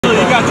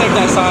gotta take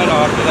that sign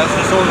off, because that's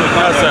disorderly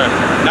conduct. No, sir.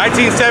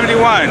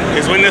 1971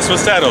 is when this was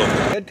settled.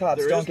 Good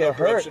cops don't get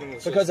hurt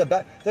because of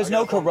there's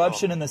no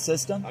corruption in the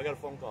system. I got a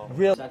phone call.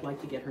 Real. I'd like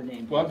to get her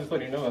name. Well, I'm just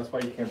letting you know that's why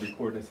you can't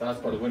record this.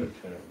 That's why the window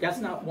tuner. That's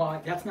not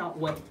why. That's not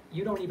what.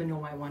 You don't even know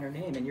why I want her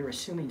name, and you're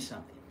assuming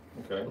something.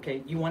 Okay.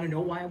 Okay. You want to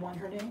know why I want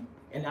her name,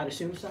 and not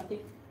assume something.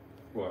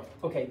 What?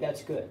 Okay,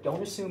 that's good.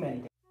 Don't assume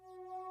anything.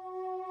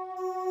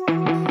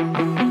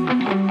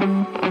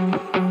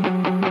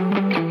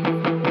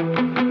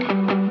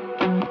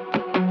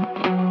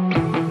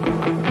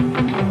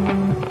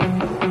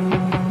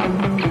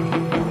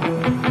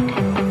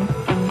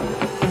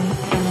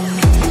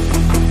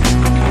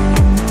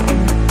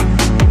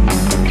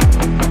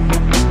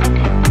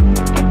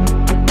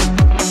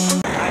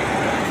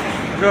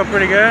 Doing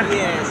pretty good?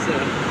 Yes, sir.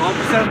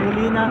 Officer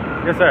Molina.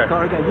 Yes, sir.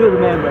 Okay, you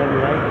remember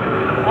me,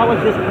 right? I was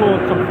just called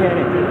some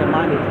parents in the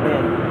money's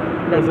bed.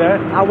 What's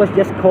that? I was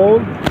just called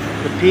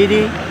the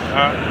PD,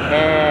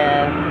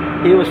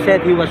 and he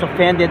said he was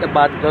offended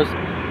about those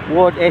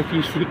word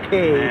FUCK.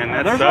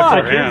 Man, There's a sucks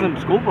lot for of kids him. in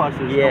school buses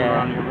going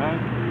around here,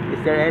 man. Is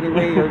there any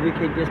way we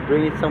can just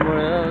bring it somewhere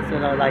else? You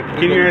know, like.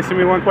 Can you answer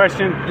me one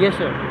question? Yes,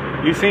 sir.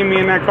 You seen me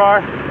in that car?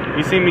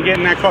 You seen me get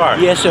in that car?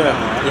 Yes, sir.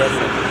 Yes,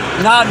 sir.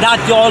 Not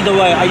all the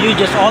way. Are you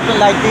just open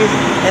like this?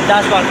 And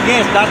that's what.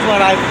 Yes, that's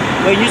what I.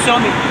 When you saw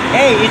me,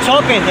 hey, it's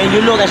open, and you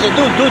look. I said,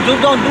 dude,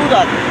 don't do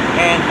that.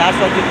 And that's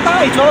what you.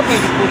 Ah, it's open.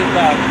 You put it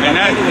back. And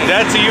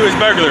that to you is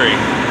burglary.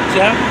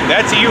 Sir?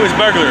 That to you is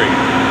burglary.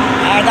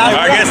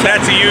 I guess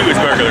that to you is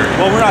burglary.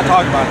 Well, we're not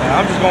talking about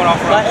that. I'm just going off.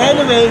 But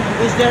anyway,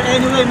 is there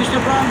any way, Mr.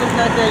 Brown,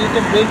 that you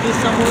can bring this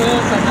somewhere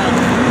else?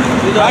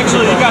 And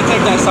Actually, you gotta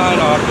take that sign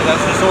off, because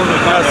that's disorderly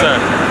No, conduct. sir.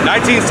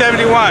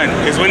 1971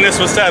 is when this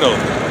was settled.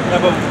 Yeah,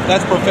 but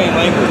that's profane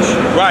language.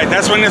 Right,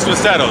 that's when this was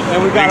settled.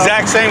 And we The got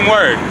exact same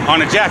word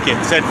on a jacket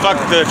said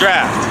 "fuck the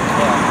draft."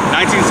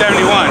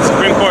 1971,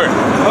 Supreme Court.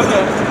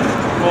 Okay.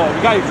 Well, you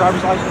got your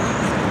driver's license?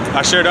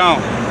 I sure don't.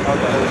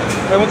 Okay.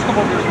 Hey, let's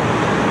come over here.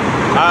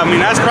 I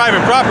mean, that's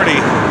private property.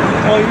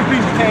 Well, you're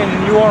being detained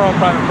and you are on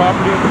private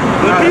property.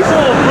 The people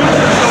of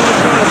Brooklyn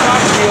showing the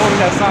property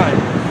owning that sign.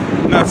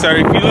 No, sir.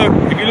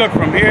 If you look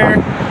from here,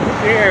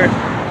 here,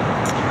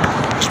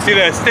 see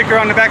the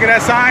sticker on the back of that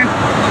sign?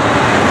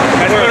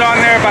 That's put on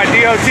there by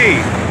DOT,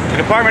 the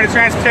Department of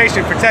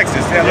Transportation for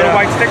Texas. That little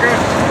white sticker.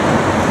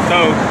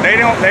 So they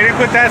didn't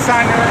put that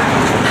sign there.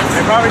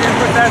 They probably didn't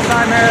put that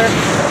sign there.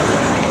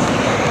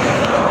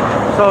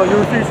 So you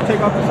refuse to take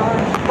off the sign?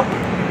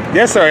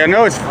 Yes, sir. I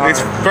know it's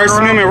First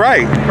Amendment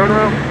right. Turn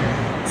around.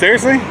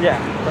 Seriously? Yeah.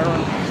 Turn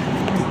around.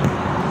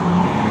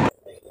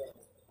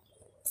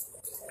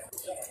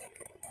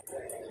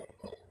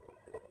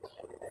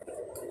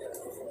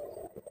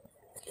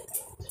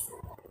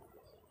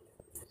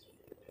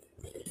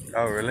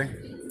 Oh, really?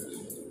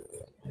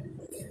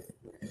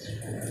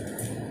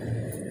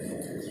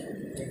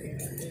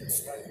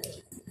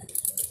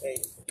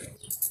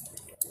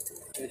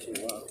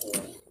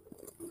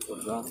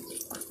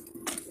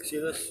 See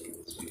this?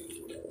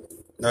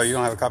 No, you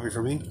don't have a copy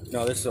for me?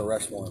 No, this is an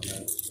arrest warrant,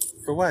 man.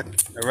 For what?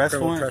 Arrest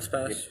Criminal warrant?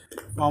 trespass.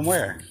 On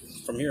where?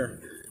 From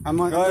here. I'm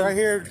right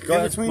here in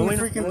between the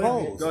freaking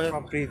poles. Go ahead.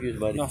 Previews,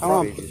 buddy. No,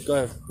 go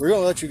ahead. We're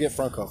gonna let you get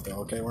front cuffed though,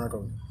 okay? We're not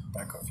gonna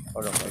back cuff you.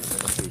 Hold on,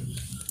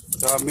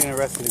 So I'm being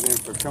arrested again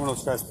for criminal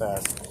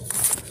trespass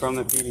from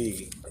the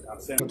PD.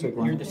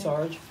 You're the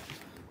Sarge.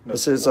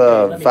 This is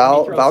Let me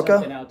throw Valka.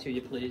 something out to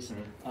you, please.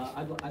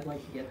 I'd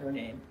like to get her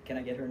name. Can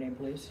I get her name,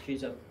 please?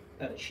 She's not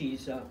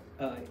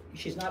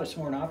a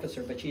sworn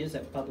officer, but she is a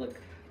public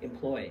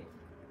employee.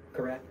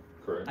 Correct.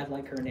 Correct. I'd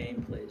like her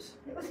name, please.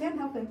 It was him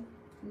helping.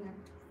 Yeah.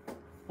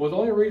 Well, the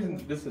only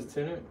reason this is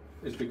tenant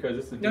is because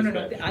this is No,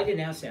 dispatch. I didn't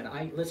ask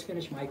that. Let's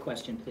finish my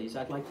question, please.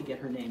 I'd like to get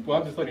her name. Well,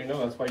 I'm just letting you know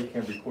that's why you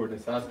can't record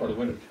this. That's why the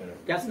window tuner.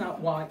 That's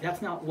not why.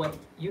 That's not what.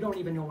 You don't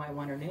even know why I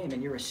want her name,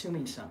 and you're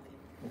assuming something.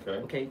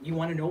 Okay. Okay. You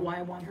want to know why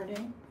I want her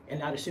name, and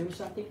not assume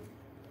something.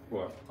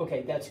 What?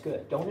 Okay, that's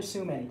good. Don't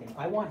assume anything.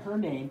 I want her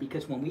name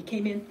because when we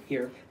came in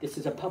here, this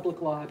is a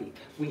public lobby.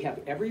 We have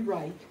every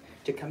right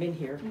to come in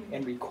here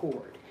and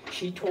record.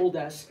 She told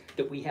us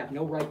that we have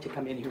no right to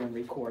come in here and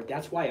record.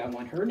 That's why I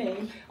want her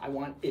name. I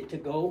want it to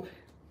go.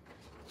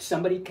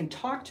 Somebody can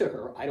talk to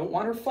her. I don't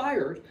want her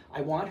fired.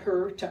 I want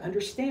her to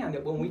understand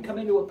that when we come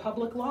into a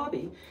public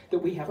lobby, that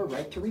we have a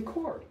right to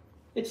record.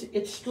 It's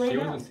straight She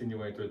up. was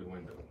insinuating through the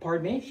window.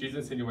 Pardon me? She's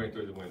insinuating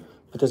through the window.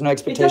 But there's no It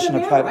doesn't expectation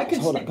of matter. I privacy.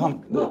 can Hold on,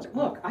 stand, come on.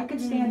 look, I can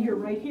stand here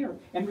right here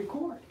and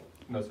record.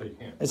 No, so you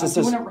can't. It's I'm just,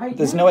 doing it right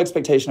there's now. no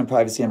expectation of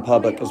privacy in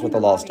public, is what the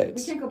law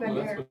states. We can't go back Well,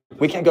 there.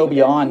 We can't go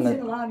beyond We can sit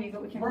in the. the lobby,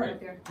 but we can't go Right. back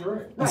there. You're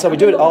right. And so we I'm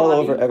do in it the all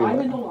lobby. over everywhere. I'm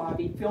in the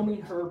lobby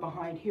filming her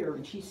behind here,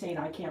 and she's saying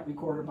I can't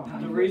record her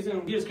behind The here.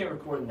 reason you just can't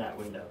record in that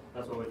window.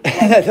 That's what we're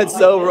That's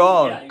so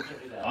wrong. Yeah, you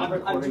can't do that. I'm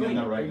recording doing in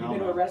it. that right Are you now. going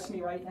to arrest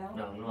me right now?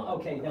 No, I'm not.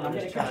 Okay, then I'm I'm going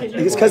to just trying to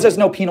continue. It's because there's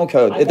no penal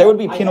code. There would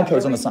be penal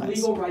codes on the I signs. have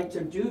every legal right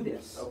to do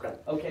this. Okay.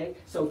 Okay,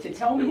 so to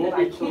tell It me won't that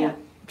I be till- can't,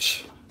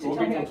 Psh, to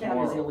tell me I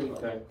can't is illegal.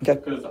 Okay. Okay.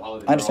 Because it's a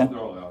holiday. I understand. They're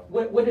all out.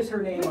 What is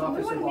her name, We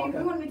Officer want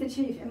to Walker? meet the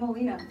chief and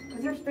Molina,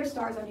 because there's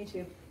stars on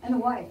YouTube, and the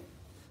wife.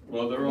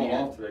 Well, they're all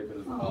off today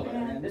because it's a Oh, holiday.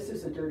 man. And this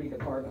is a dirty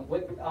department.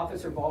 What,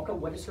 Officer Volka,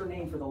 what is her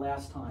name for the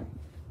last time?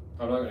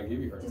 I'm not going to give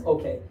you her.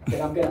 Okay,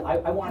 then I'm gonna,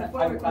 I want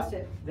Before I request to,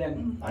 it.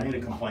 then, I need a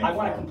complaint. I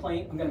want a form.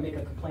 complaint, I'm gonna make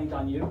a complaint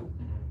on you.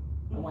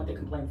 I want the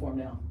complaint form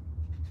now.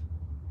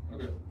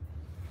 Okay.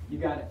 You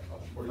got it.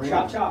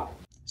 Chop, chop.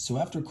 So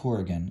after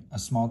Corrigan, a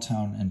small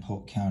town in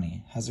Polk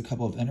County, has a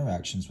couple of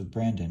interactions with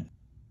Brandon,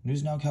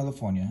 News Now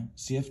California,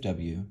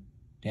 CFW,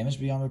 Damage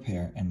Beyond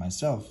Repair, and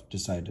myself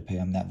decided to pay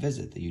him that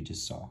visit that you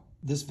just saw.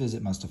 This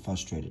visit must have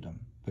frustrated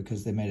him,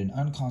 because they made an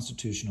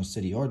unconstitutional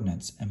city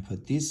ordinance and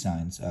put these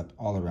signs up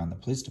all around the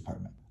police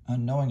department.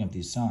 Unknowing of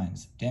these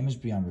signs,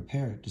 Damage Beyond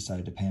Repair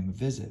decided to pay him a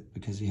visit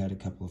because he had a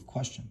couple of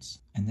questions.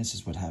 And this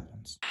is what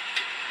happens.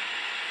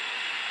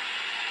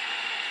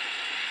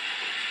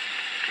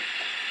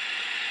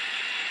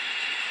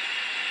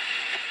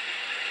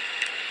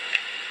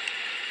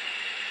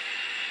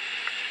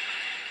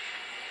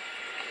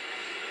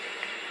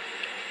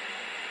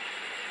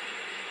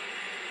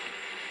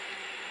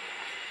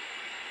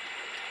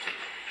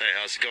 Hey,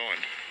 how's it going?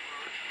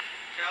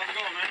 Hey, how's it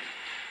going, man?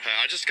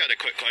 I just got a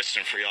quick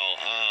question for y'all.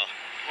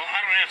 Well, I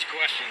don't answer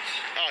questions.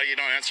 Oh, you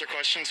don't answer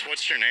questions?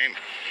 What's your name?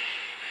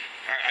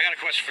 All right, I got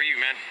a question for you,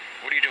 man.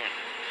 What are you doing?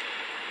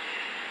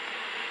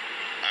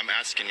 I'm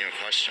asking you a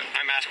question.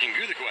 I'm asking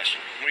you the question.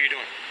 What are you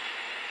doing?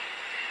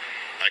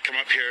 I come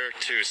up here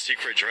to seek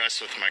redress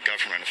with my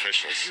government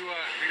officials. Did you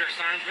read our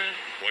signs, man?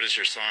 What is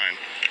your sign?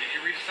 Did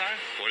you read the sign?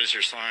 What is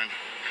your sign?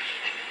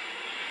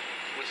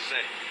 What's it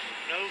say?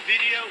 No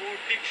video or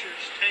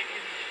pictures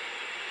taken.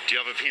 Do you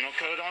have a penal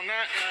code on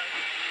that?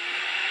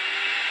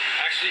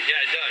 Actually,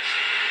 yeah, it does.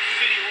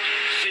 City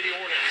ordinance. City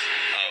ordinance.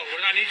 Oh.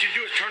 What I need you to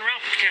do is turn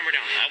around, put the camera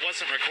down. I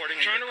wasn't recording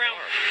in Turn your around.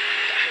 car.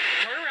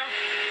 Turn around.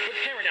 Put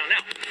the camera down now.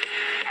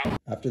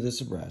 After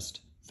this arrest,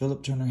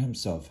 Philip Turner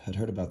himself had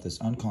heard about this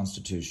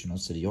unconstitutional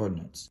city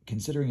ordinance.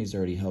 Considering he's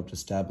already helped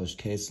establish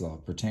case law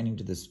pertaining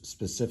to this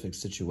specific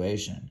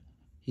situation,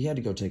 he had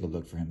to go take a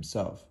look for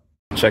himself.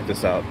 Check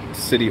this out.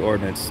 City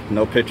ordinance.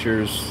 No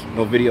pictures,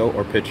 no video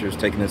or pictures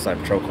taken inside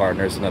patrol car. And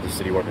there's another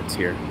city ordinance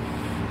here.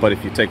 But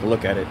if you take a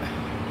look at it,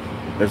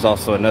 there's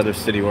also another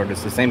city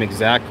ordinance, the same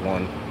exact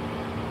one.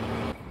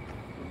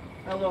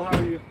 Hello, how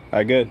are you? All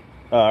right, good.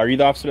 Are you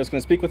the officer that's going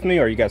to speak with me,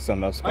 or you got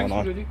something else going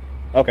on? With you.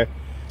 Okay.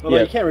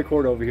 Well, you can't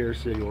record over here,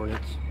 city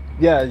ordinance.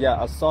 Yeah,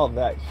 I saw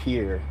that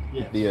here.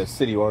 Yes. The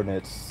city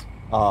ordinance.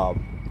 So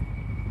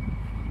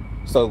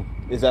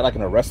is that like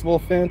an arrestable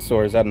offense,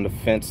 or is that an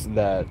offense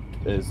that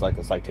is like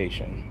a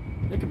citation?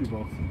 It could be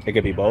both. It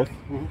could be both?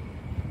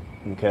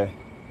 Mm-hmm. Okay.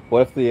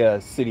 What if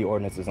the city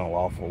ordinance is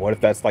unlawful? What if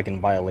that's like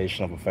in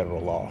violation of a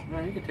federal law? No,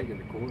 you can take it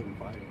to court and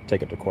fight it.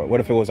 Take it to court. What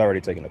if it was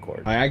already taken to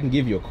court? I can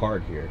give you a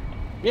card here.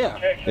 Yeah.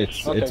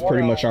 It's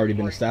pretty much already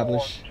been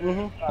established.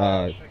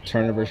 Mm-hmm.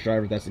 Turner versus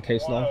Driver, that's a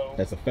case law.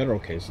 That's a federal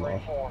case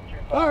law.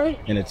 All right.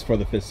 And it's for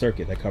the 5th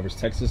Circuit. That covers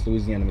Texas,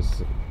 Louisiana,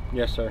 Mississippi.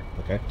 Yes, sir.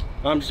 Okay.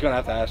 I'm just going to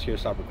have to ask you to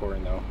stop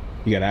recording, though.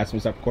 You got to ask me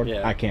to stop recording?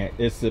 Yeah. I can't.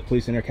 It's the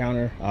police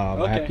encounter.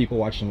 I have people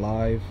watching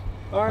live.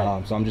 All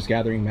right. So I'm just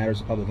gathering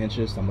matters of public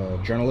interest. I'm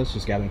a journalist,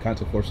 just gathering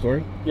content for a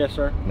story. Yes,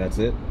 sir. And that's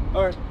it.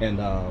 All right. And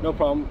no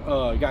problem.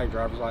 You got your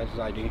driver's license,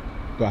 ID?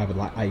 Do I have an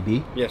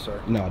ID? Yes,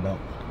 sir. No, I don't.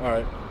 All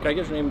right. Can I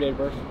get your name and date of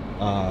birth?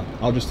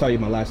 I'll just tell you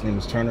my last name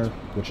is Turner,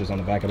 which is on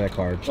the back of that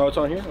card. Oh, it's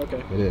on here?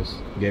 Okay. It is.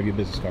 I gave you a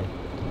business card.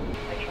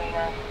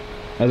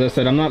 As I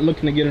said, I'm not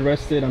looking to get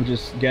arrested. I'm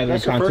just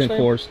gathering content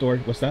for a story.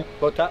 What's that?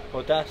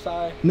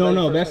 Botasai?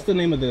 No, that's the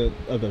name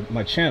of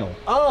my channel.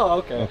 Oh,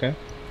 okay. Okay.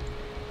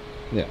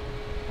 Yeah.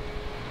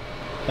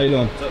 How you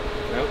doing? What's up?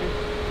 Can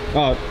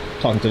I help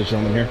you? Talking to the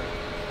gentleman here.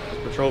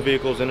 Patrol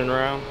vehicles in and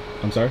around?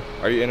 I'm sorry?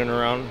 Are you in and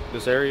around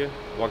this area?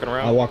 Walking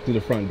around? I walked through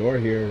the front door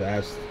here to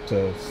ask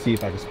to see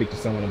if I could speak to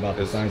someone about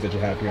the signs that you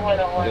have here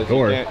on the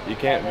door. You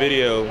can't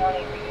video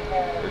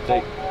or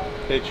take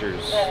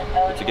pictures.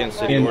 It's against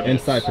city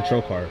ordinance. Inside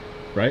patrol car,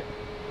 right?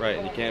 Right,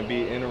 and you can't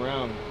be in and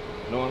around.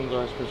 No one's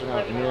in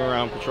and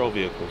around patrol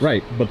vehicles.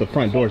 Right, but the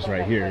front door's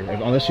right here.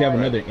 Unless you have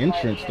another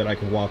entrance that I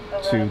can walk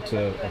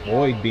to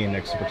avoid being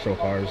next to patrol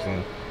cars,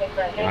 then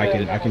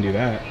I can do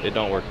that. It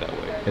don't work that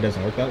way. It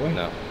doesn't work that way?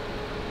 No.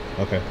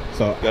 Okay,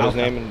 so You got his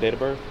name and date of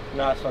birth?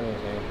 No, that's not his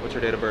name. What's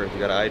your date of birth? You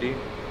got an ID?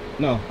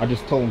 No, I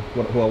just told him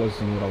who I was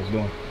and what I was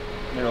doing.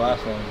 Your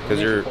last name? Because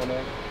you're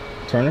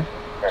Turner?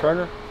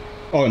 Turner?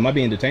 Oh, am I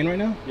being detained right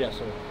now? Yes,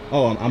 sir.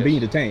 Oh, I'm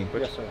being detained.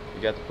 Yes, sir.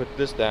 You got to put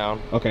this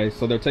down. Okay,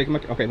 so they're taking my.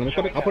 Okay, let me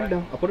put it. I'll put it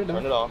down. I'll put it down.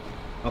 Turn it off.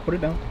 I'll put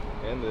it down.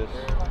 And this.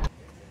 I'm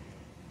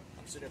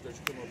seeing if there's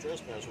a criminal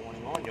trespass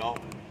warning on y'all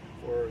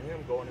for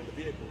him going into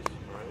vehicles,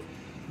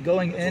 right?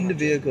 Going into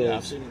vehicles. Yeah,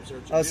 I've seen him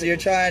searching Oh, so you're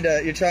trying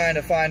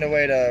to find a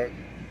way to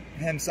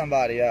hem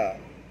somebody up.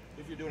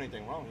 If you're doing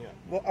anything wrong, yeah.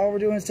 Well, all we're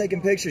doing is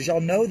taking pictures.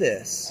 Y'all know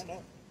this. I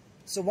know.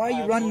 So why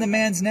are you running the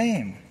man's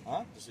name?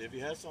 Huh? To see if he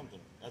has something.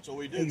 That's what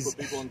we do. Put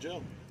people in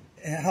jail.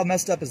 How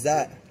messed up is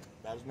that?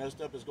 Not as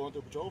messed up as going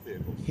through patrol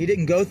vehicles. He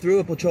didn't go through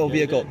a patrol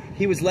vehicle.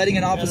 He was letting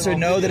an officer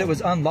know that it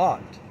was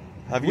unlocked.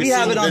 We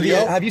have it on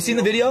video. Have you seen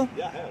the video?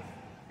 Yeah, I have.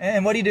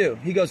 And what do you do?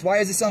 He goes, "Why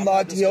is this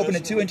unlocked?" He opened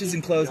it 2 inches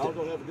and closed it. Y'all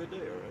go have a good day,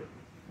 all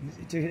right?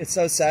 Dude, it's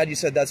so sad you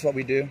said that's what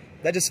we do.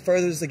 That just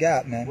furthers the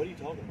gap, man. What are you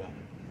talking about?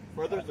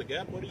 Furthers the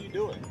gap? What are you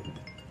doing?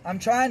 I'm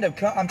trying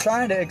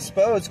to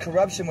expose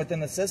corruption within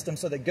the system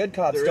so that good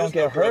cops don't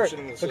get hurt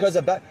because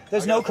of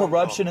there's no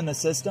corruption in the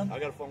system. I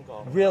got a phone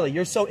call. Really?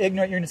 You're so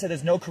ignorant you're going to say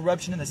there's no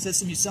corruption in the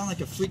system? You sound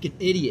like a freaking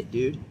idiot,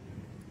 dude.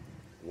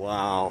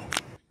 Wow.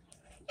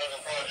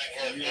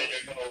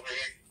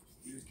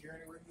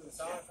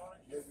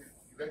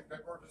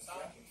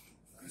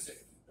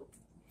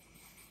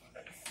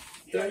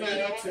 You're going to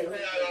get out, we're going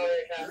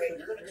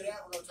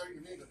to tell you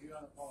your name if you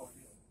don't apologize.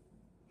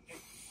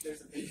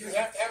 You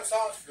have to have a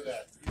silence for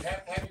that. You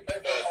have to have your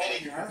paper all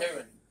you're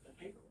doing.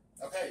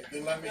 Okay,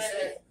 then let me see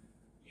it.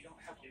 You don't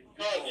have to. You're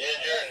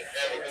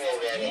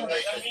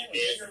listening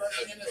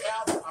in this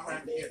house, I'm going to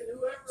have to get it.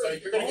 So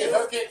you're going to get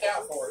her kicked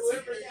out for it.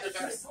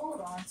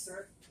 Hold on,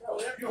 sir.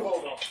 You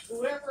hold on.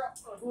 Whoever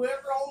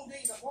owned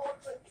these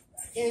apartments.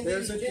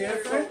 There's a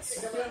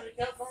difference.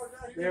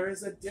 There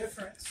is a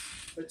difference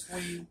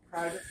between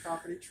private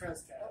property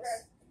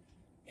trespass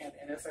and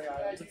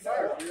NFAI to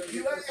fire.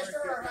 You asked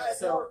her how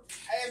it worked.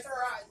 Asked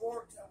her how it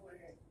works over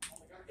here.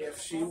 If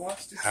she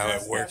wants to how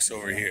it works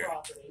over here.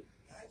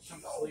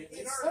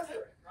 Completely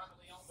separate.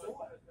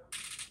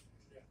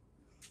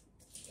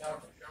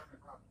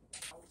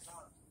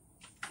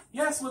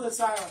 Yes, with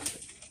asylum.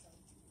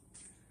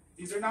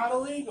 These are not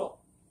illegal.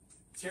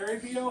 Terry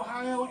v.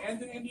 Ohio and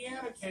the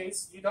Indiana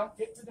case, you don't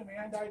get to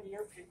demand ID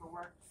or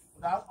paperwork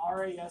without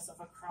RAS of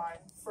a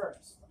crime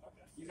first.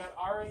 You got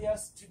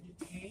RAS to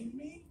detain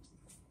me,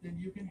 then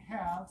you can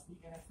have the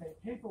NFA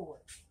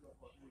paperwork.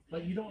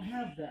 But you don't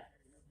have that.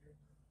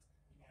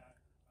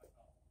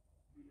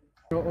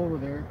 Go over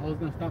there. I was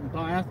going to stop and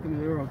ask them if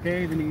they were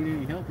okay, if they needed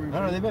any help or anything.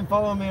 No, they've been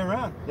following me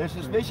around. They're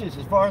suspicious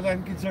as far as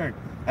I'm concerned.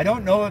 I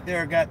don't know if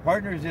they've got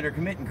partners that are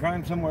committing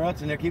crime somewhere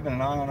else and they're keeping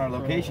an eye on our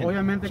location.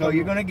 So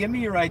you're going to give me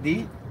your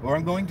ID or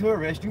I'm going to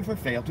arrest you for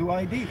fail to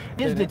ID.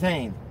 He's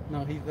detained.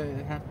 No, it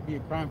has to be a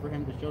crime for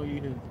him to show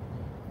you his...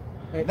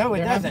 No, it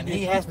doesn't.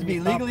 He has to be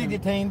legally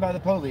detained by the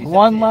police.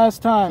 One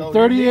last time, So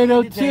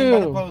 3802. by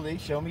the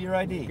police. Show me your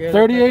ID.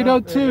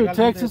 3802,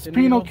 Texas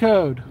Penal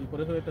Code.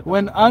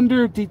 When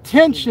under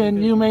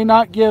detention, you may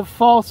not give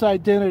false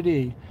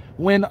identity.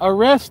 When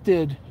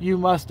arrested, you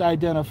must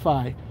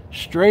identify.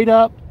 Straight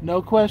up,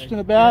 no question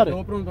about it. You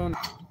want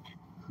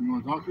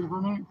to talk to you for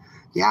a minute?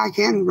 Yeah, I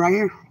can, right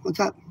here. What's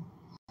up?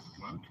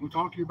 Well, we'll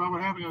talk to you about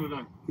what happened the other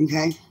day.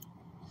 Okay.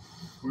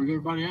 Where's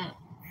everybody at?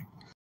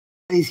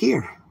 He's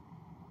here.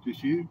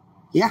 Just you?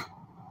 Yeah.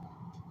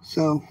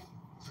 So,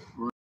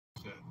 Where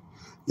is that?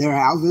 their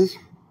houses.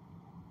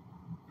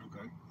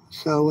 Okay.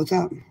 So, what's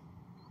up?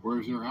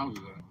 Where's their houses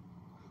at?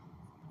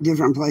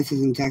 Different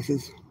places in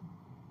Texas. So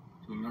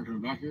they're not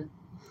coming back here?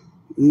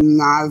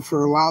 Not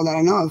for a while that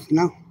I know of,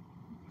 no.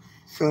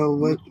 So,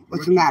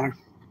 what's the matter?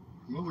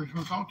 Well, we're just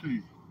going to talk to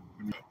you.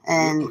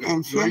 And okay.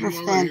 and if you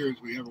understand... Here is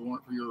we have a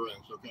warrant for your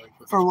arrest, okay?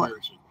 For what?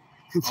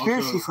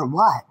 Conspiracy also, for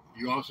what?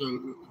 You also,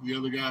 the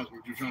other guys,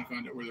 we're just trying to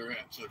find out where they're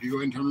at. So if you go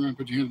ahead and turn around and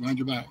put your hands behind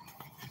your back.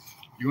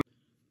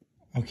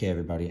 Okay,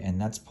 everybody,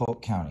 and that's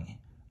Polk County.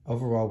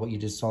 Overall, what you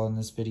just saw in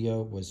this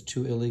video was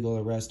 2 illegal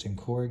arrests in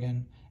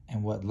Corrigan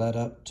and what led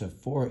up to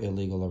 4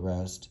 illegal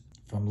arrests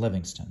from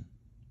Livingston.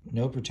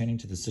 Note pertaining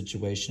to the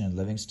situation in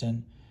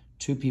Livingston,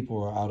 2 people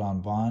were out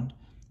on bond,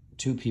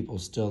 2 people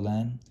still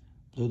in,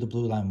 Blue the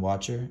Blue Line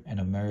Watcher and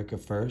America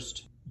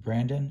First.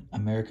 Brandon,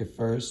 America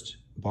First,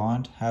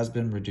 bond has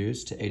been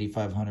reduced to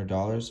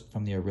 $8,500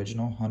 from the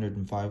original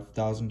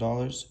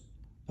 $105,000,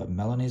 but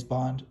Melanie's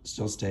bond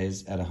still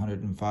stays at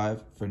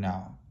 $105,000 for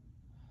now.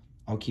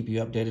 I'll keep you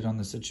updated on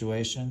the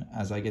situation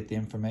as I get the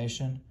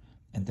information,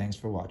 and thanks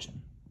for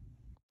watching.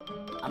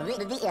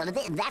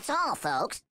 That's all, folks.